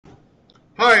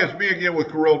Hi, it's me again with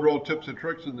Corel Draw Tips and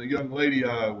Tricks, and the young lady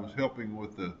I was helping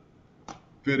with the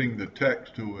fitting the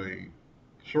text to a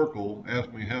circle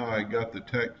asked me how I got the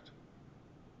text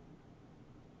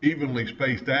evenly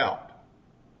spaced out.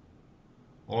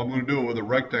 Well, I'm going to do it with a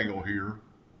rectangle here,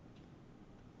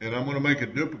 and I'm going to make a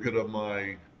duplicate of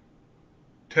my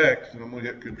text, and I'm going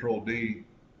to hit Control D,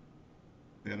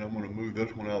 and I'm going to move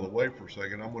this one out of the way for a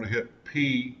second. I'm going to hit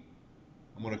P.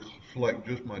 I'm going to select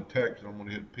just my text, and I'm going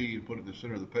to hit P and put it in the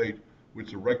center of the page,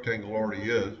 which the rectangle already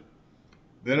is.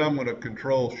 Then I'm going to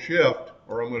Control Shift,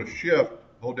 or I'm going to Shift,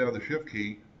 hold down the Shift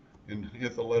key, and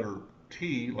hit the letter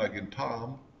T, like in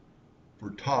Tom,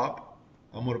 for top.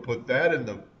 I'm going to put that in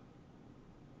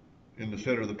the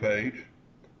center of the page.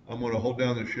 I'm going to hold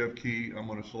down the Shift key. I'm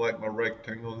going to select my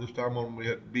rectangle. This time I'm going to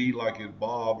hit B, like in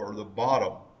Bob, or the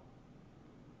bottom.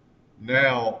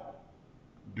 Now,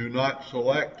 do not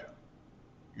select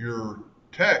your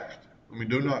text.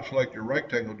 Do not select your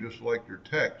rectangle, just select your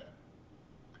text.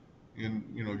 And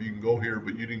you can go here,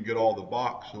 but you didn't get all the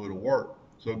box, so it'll work.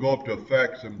 So go up to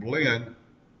Effects and Blend,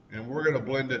 and we're going to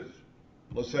blend it,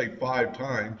 let's say 5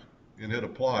 times, and hit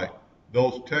Apply.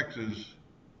 Those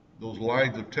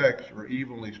lines of text are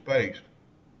evenly spaced.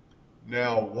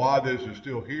 Now, while this is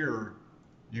still here,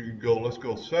 you can go, let's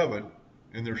go 7,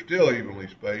 and they're still evenly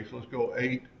spaced. Let's go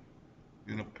 8,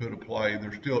 and put Apply, and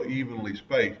they're still evenly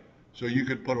spaced. So you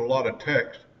could put a lot of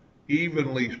text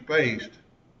evenly spaced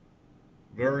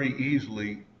very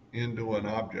easily into an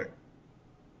object.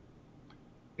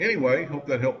 Anyway, hope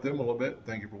that helped them a little bit.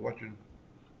 Thank you for watching.